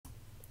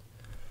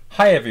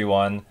Hi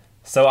everyone.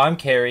 So I'm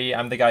Carrie.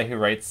 I'm the guy who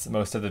writes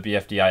most of the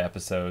BFDI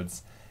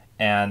episodes,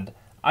 and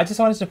I just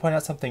wanted to point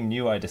out something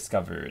new I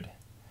discovered.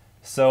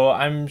 So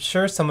I'm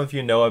sure some of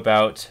you know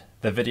about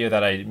the video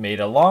that I made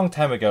a long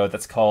time ago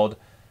that's called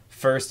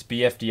First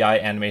BFDI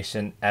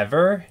Animation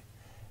Ever,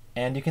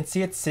 and you can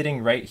see it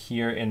sitting right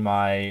here in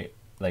my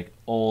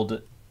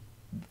old.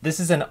 This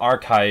is an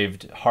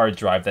archived hard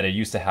drive that I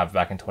used to have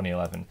back in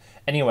 2011.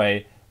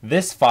 Anyway,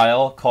 this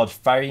file called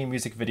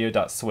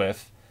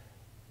firemusicvideo.swif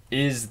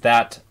is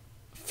that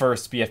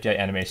first BFDI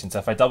animation. So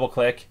if I double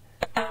click,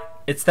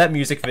 it's that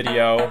music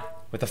video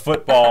with a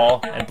football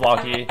and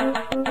blocky,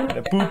 and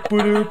a boop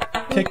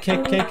boop, kick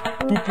kick kick,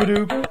 boop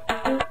boop,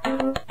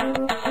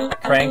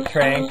 crank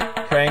crank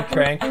crank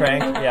crank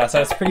crank. Yeah,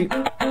 so it's pretty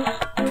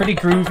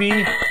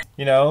groovy,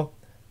 you know,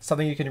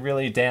 something you can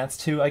really dance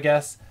to, I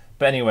guess.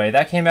 But anyway,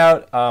 that came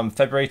out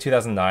February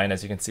 2009,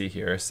 as you can see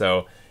here.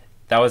 So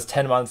that was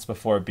 10 months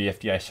before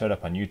BFDI showed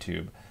up on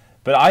YouTube.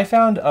 But I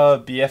found a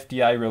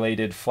BFDI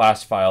related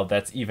Flash file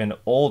that's even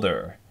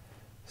older.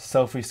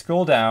 So if we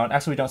scroll down,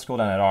 actually we don't scroll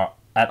down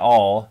at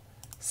all.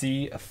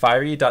 See,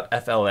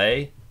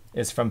 fiery.fla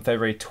is from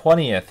February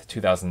 20th,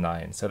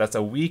 2009. So that's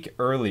a week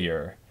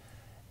earlier.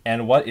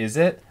 And what is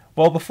it?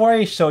 Well, before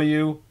I show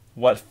you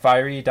what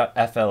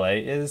fiery.fla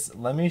is,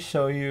 let me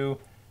show you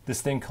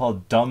this thing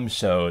called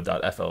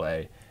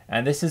dumbshow.fla.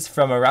 And this is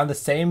from around the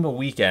same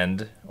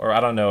weekend, or I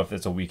don't know if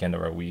it's a weekend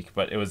or a week,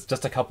 but it was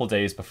just a couple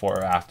days before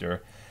or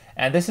after.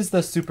 And this is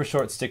the super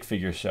short stick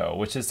figure show,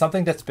 which is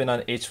something that's been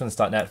on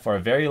hwins.net for a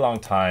very long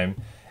time.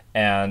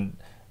 And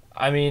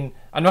I mean,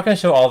 I'm not going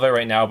to show all of it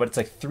right now, but it's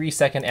like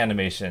 3-second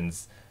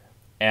animations.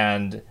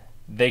 And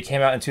they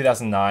came out in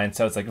 2009,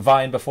 so it's like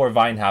Vine before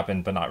Vine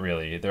happened, but not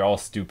really. They're all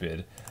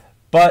stupid.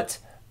 But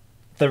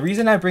the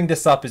reason I bring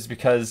this up is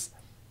because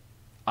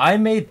I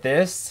made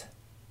this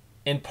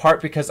in part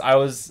because I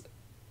was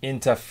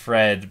into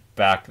Fred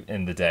back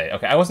in the day.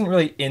 Okay, I wasn't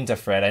really into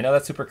Fred. I know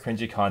that's super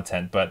cringy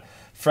content, but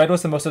Fred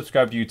was the most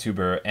subscribed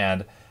YouTuber,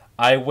 and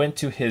I went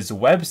to his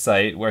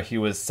website where he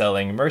was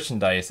selling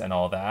merchandise and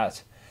all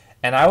that,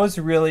 and I was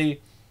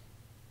really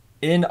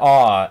in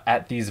awe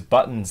at these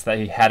buttons that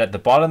he had at the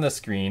bottom of the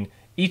screen.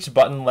 Each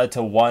button led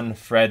to one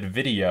Fred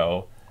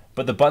video,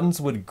 but the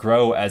buttons would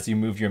grow as you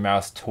move your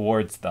mouse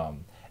towards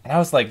them. And I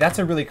was like, that's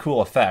a really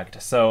cool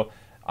effect. So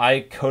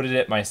I coded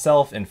it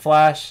myself in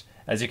Flash.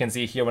 As you can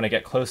see here, when I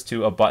get close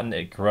to a button,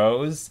 it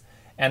grows.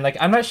 And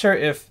I'm not sure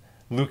if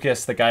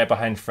Lucas, the guy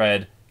behind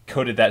Fred,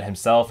 coded that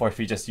himself or if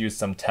he just used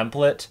some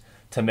template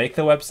to make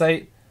the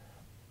website.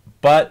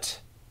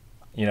 But,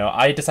 you know,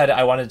 I decided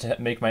I wanted to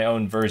make my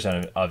own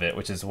version of it,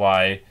 which is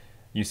why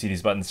you see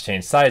these buttons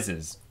change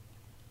sizes.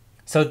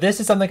 So this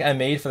is something I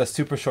made for the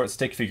Super Short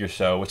Stick Figure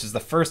show, which is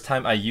the first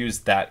time I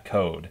used that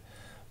code.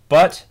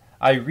 But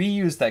I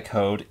reused that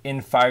code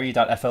in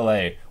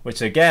fiery.fla,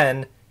 which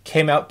again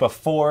came out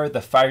before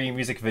the Fiery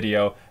music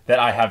video that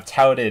I have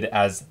touted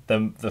as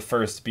the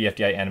first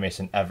BFDI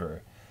animation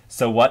ever.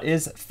 So what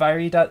is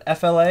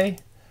fiery.fla?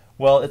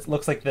 Well, it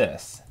looks like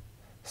this.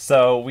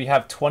 So we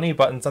have 20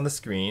 buttons on the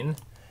screen,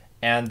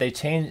 and they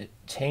change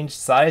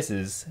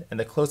sizes, and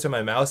the closer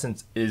my mouse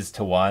is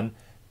to one,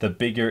 the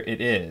bigger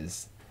it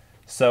is.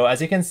 So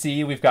as you can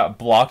see, we've got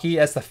blocky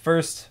as the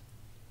first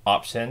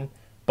option,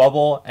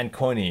 bubble, and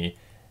koni.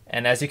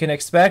 And as you can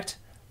expect,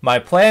 my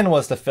plan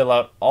was to fill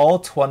out all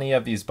 20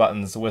 of these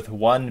buttons with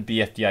one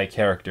BFDI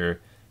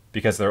character,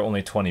 because there are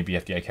only 20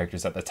 BFDI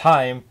characters at the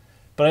time,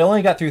 but I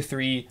only got through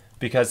 3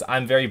 because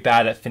I'm very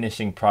bad at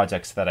finishing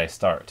projects that I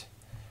start.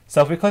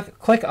 So if we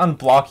click on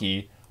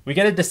Blocky, we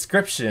get a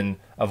description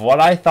of what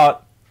I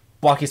thought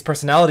Blocky's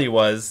personality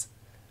was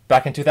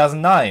back in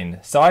 2009.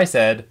 So I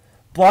said,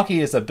 Blocky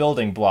is a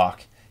building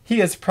block.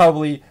 He is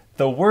probably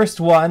the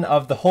worst one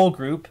of the whole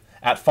group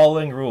at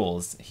following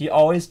rules. He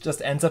always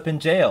just ends up in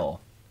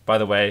jail. By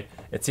the way,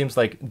 it seems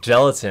like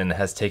Gelatin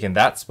has taken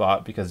that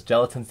spot because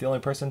Gelatin's the only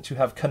person to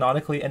have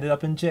canonically ended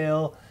up in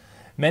jail.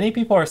 Many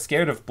people are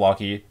scared of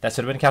Blocky, that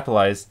should have been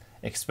capitalized,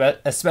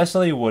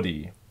 especially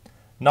Woody.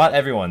 Not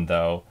everyone,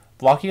 though.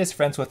 Blocky is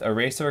friends with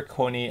Eraser,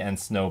 Koni, and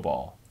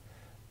Snowball.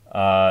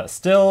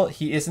 Still,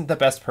 he isn't the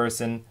best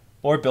person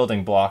or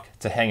building block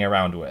to hang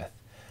around with.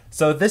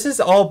 So this is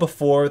all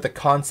before the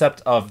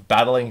concept of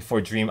battling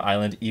for Dream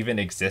Island even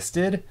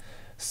existed.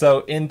 So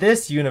in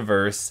this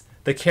universe,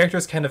 the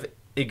characters kind of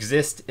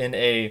exist in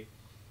a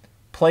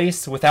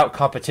place without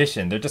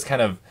competition. They're just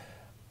kind of,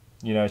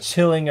 you know,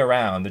 chilling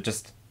around. They're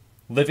just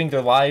living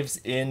their lives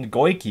in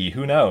Goiki.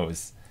 Who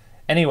knows?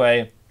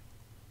 Anyway,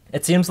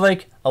 it seems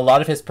like a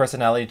lot of his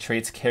personality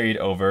traits carried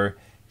over.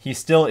 He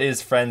still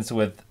is friends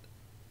with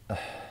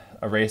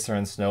Eraser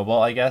and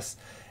Snowball, I guess.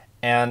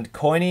 And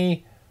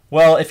Koni,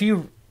 well, if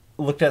you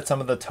looked at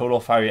some of the Total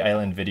Fiery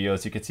Island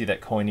videos, you could see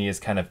that Koni is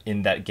kind of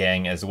in that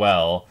gang as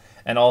well.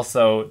 And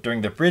also,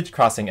 during the bridge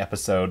crossing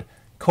episode,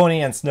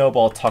 Koni and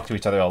Snowball talk to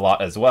each other a lot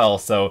as well,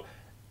 so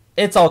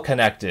it's all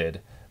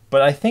connected.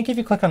 But I think if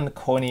you click on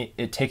Koni,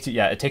 it takes you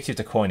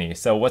to Koni.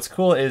 So what's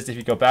cool is if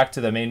you go back to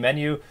the main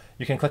menu,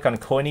 you can click on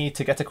Koni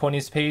to get to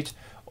Koni's page,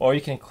 or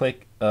you can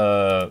click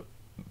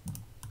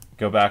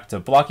go back to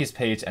Blocky's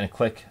page and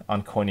click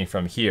on Coiny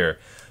from here.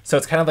 So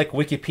it's kind of like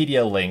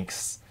Wikipedia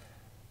links,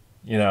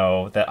 you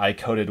know, that I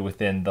coded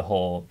within the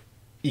whole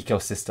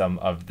ecosystem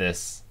of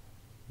this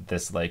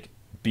like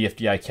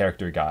BFDI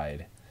character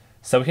guide.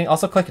 So we can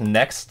also click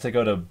next to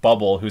go to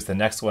Bubble, who's the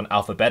next one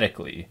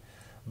alphabetically.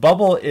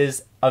 Bubble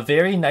is a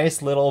very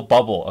nice little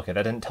bubble. Okay,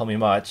 that didn't tell me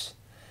much.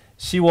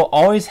 She will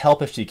always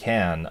help if she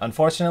can.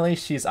 Unfortunately,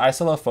 she's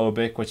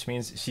isolophobic, which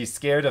means she's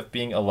scared of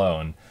being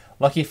alone.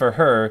 Lucky for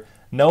her,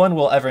 no one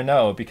will ever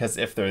know, because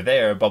if they're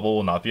there, Bubble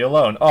will not be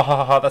alone. Oh, ha,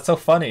 ha, ha, that's so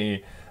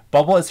funny.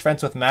 Bubble is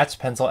friends with Match,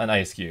 Pencil, and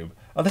Ice Cube.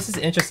 Oh, this is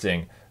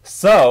interesting.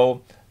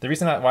 So, the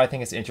reason why I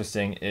think it's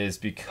interesting is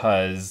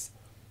because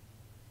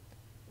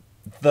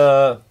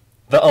the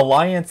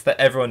alliance that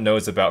everyone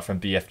knows about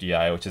from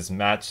BFDI, which is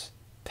Match,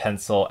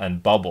 Pencil,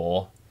 and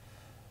Bubble,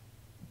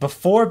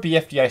 before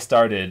BFDI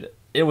started,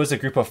 it was a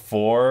group of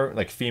 4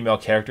 like female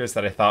characters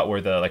that I thought were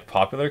the like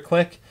popular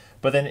clique.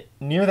 But then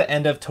near the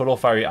end of Total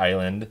Fiery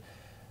Island,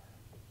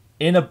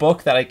 in a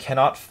book that I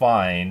cannot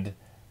find,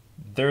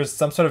 there's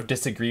some sort of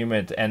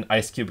disagreement and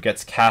Ice Cube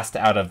gets cast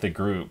out of the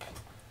group.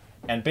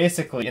 And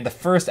basically, in the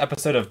first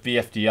episode of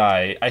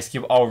BFDI, Ice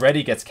Cube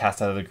already gets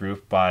cast out of the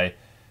group by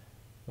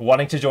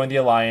wanting to join the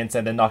Alliance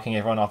and then knocking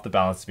everyone off the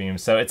balance beam.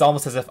 So it's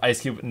almost as if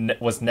Ice Cube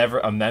was never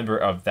a member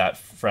of that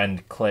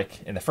friend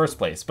clique in the first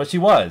place. But she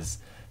was.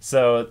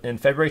 So in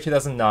February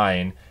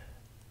 2009,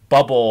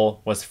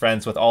 Bubble was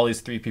friends with all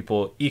these 3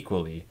 people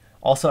equally.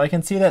 Also, I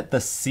can see that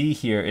the C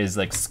here is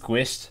like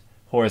squished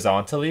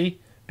horizontally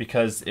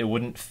because it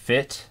wouldn't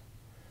fit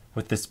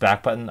with this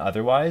back button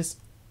otherwise.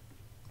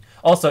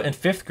 Also, in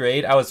 5th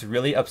grade, I was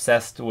really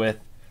obsessed with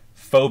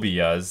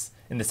phobias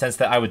in the sense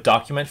that I would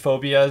document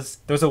phobias.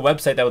 There was a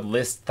website that would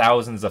list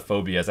thousands of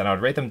phobias and I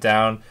would write them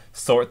down,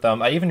 sort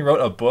them. I even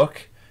wrote a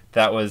book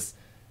that was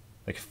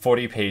like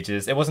 40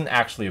 pages. It wasn't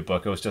actually a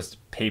book. It was just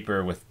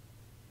paper with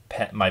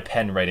my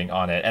pen writing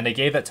on it. And I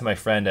gave that to my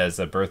friend as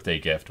a birthday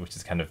gift, which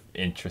is kind of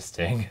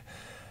interesting.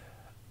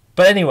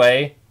 But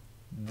anyway,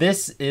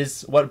 this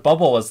is what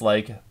Bubble was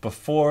like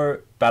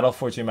before Battle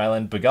for Dream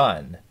Island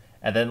begun.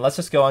 And then let's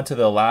just go on to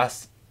the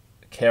last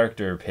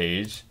character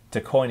page,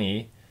 to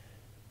Coiny,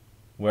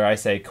 where I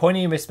say,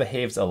 Coiny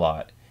misbehaves a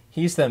lot.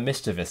 He's the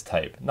mischievous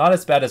type. Not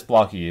as bad as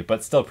Blocky,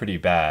 but still pretty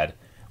bad.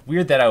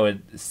 Weird that I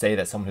would say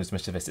that someone who's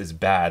mischievous is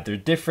bad. They're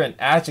different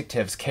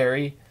adjectives,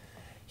 Carrie.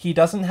 He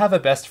doesn't have a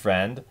best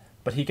friend,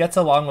 but he gets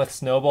along with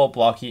Snowball,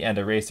 Blocky, and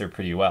Eraser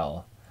pretty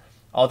well.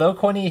 Although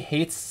Coiny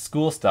hates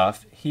school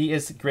stuff, he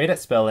is great at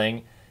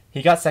spelling.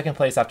 He got 2nd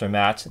place after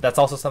Match. That's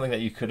also something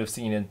that you could have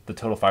seen in the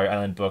Total Fire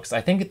Island books.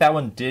 I think that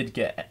one did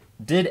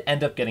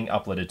end up getting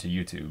uploaded to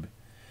YouTube.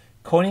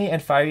 Coiny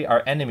and Fiery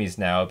are enemies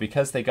now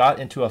because they got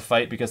into a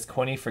fight because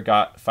Coiny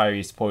forgot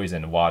Fiery's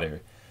poison,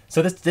 water.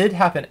 So this did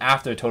happen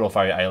after Total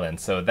Fire Island.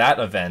 So that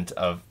event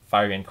of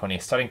Fiery and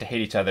Coiny starting to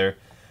hate each other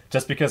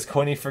just because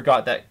Coiny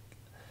forgot that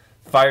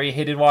Fiery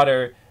hated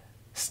water.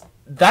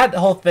 That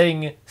whole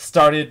thing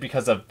started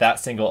because of that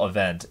single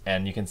event,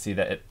 and you can see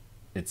that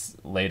it's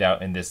laid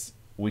out in this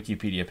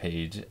Wikipedia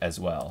page as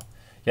well.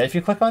 Yeah, if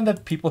you click on the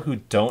people who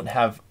don't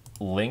have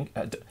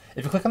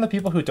if you click on the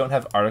people who don't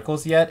have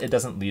articles yet, it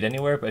doesn't lead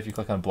anywhere, but if you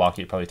click on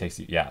Blocky, it probably takes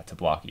you, yeah, to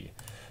Blocky.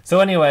 So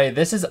anyway,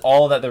 this is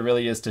all that there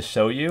really is to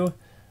show you.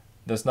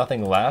 There's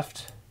nothing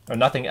left, or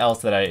nothing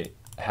else that I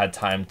had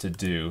time to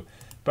do.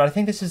 But I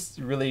think this is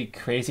really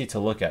crazy to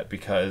look at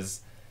because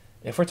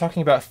if we're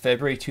talking about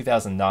February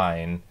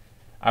 2009,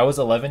 I was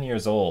 11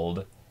 years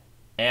old,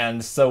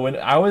 and so when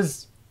I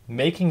was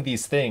making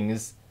these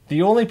things,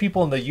 the only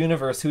people in the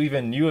universe who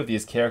even knew of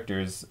these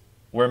characters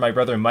were my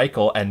brother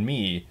Michael and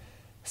me.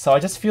 So I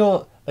just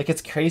feel like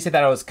it's crazy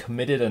that I was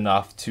committed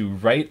enough to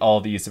write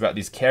all these about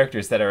these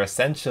characters that are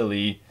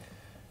essentially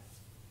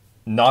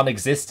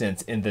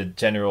non-existent in the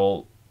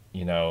general,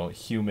 you know,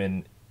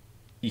 human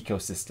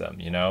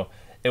ecosystem, you know?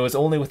 It was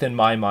only within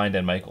my mind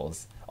and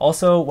Michael's.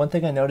 Also, one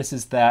thing I noticed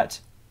is that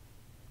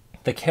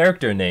the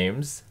character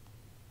names,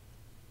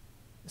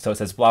 so it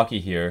says Blocky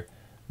here,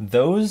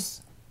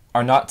 those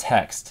are not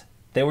text.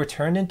 They were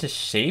turned into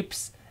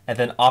shapes and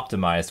then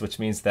optimized, which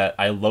means that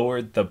I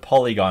lowered the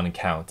polygon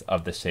count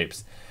of the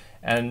shapes.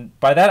 And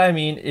by that I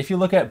mean, if you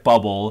look at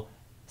Bubble,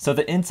 so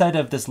the inside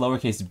of this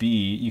lowercase b,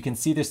 you can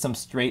see there's some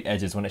straight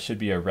edges when it should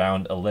be a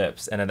round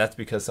ellipse, and that's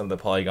because some of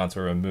the polygons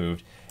were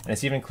removed. And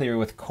it's even clearer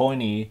with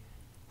Coiny,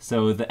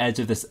 so the edge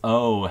of this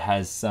O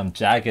has some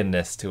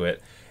jaggedness to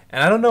it.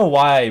 And I don't know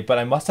why, but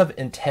I must have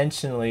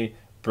intentionally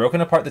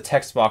broken apart the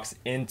text box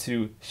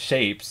into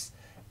shapes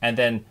and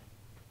then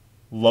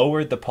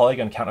lowered the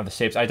polygon count of the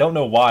shapes. I don't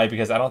know why,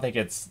 because I don't think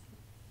it's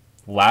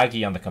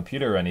laggy on the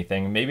computer or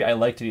anything. Maybe I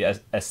liked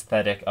the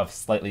aesthetic of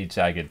slightly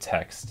jagged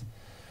text.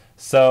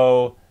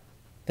 So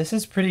this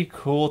is pretty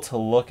cool to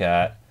look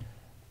at.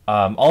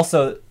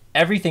 Also,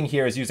 everything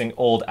here is using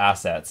old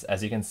assets.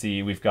 As you can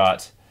see, we've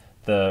got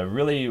the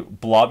really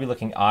blobby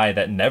looking eye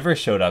that never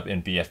showed up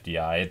in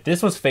BFDI.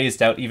 This was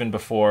phased out even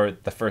before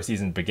the first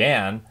season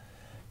began.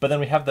 But then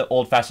we have the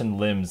old-fashioned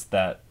limbs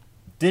that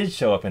did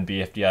show up in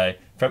BFDI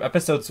from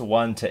episodes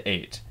 1 to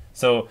 8.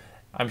 So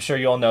I'm sure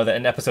you all know that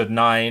in episode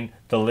 9,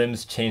 the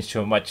limbs changed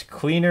to a much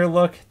cleaner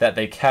look that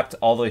they kept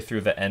all the way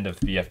through the end of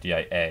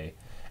BFDI-A.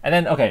 And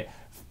then, okay,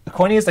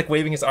 Coiny is like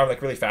waving his arm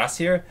like really fast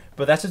here,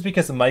 but that's just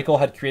because Michael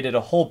had created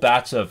a whole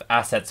batch of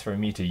assets for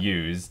me to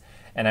use.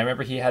 And I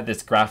remember he had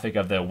this graphic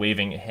of the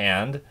waving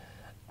hand,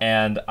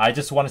 and I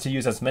just wanted to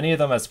use as many of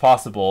them as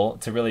possible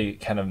to really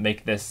kind of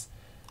make this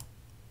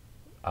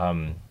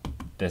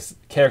this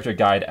character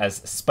guide as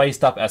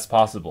spiced up as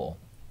possible.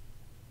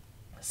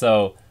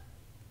 So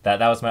that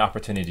was my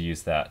opportunity to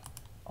use that.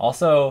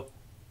 Also,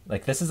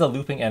 like, this is a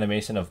looping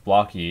animation of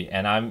Blocky,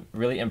 and I'm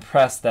really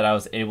impressed that I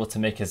was able to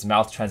make his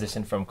mouth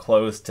transition from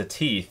closed to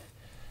teeth.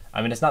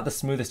 I mean, it's not the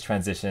smoothest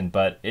transition,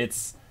 but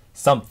it's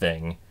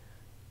something.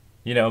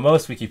 You know,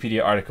 most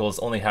Wikipedia articles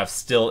only have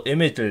still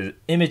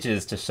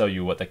images to show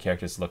you what the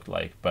characters looked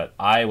like, but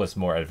I was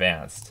more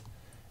advanced.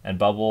 And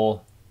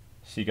Bubble,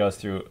 she goes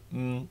through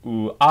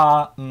ooh,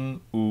 ah.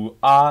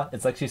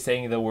 It's like she's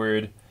saying the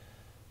word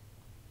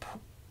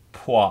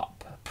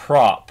prop.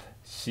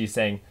 She's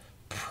saying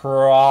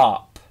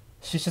prop.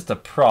 She's just a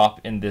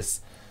prop in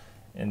this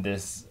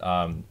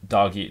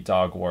dog eat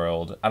dog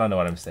world. I don't know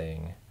what I'm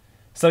saying.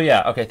 So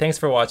yeah, okay, thanks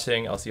for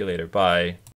watching. I'll see you later. Bye.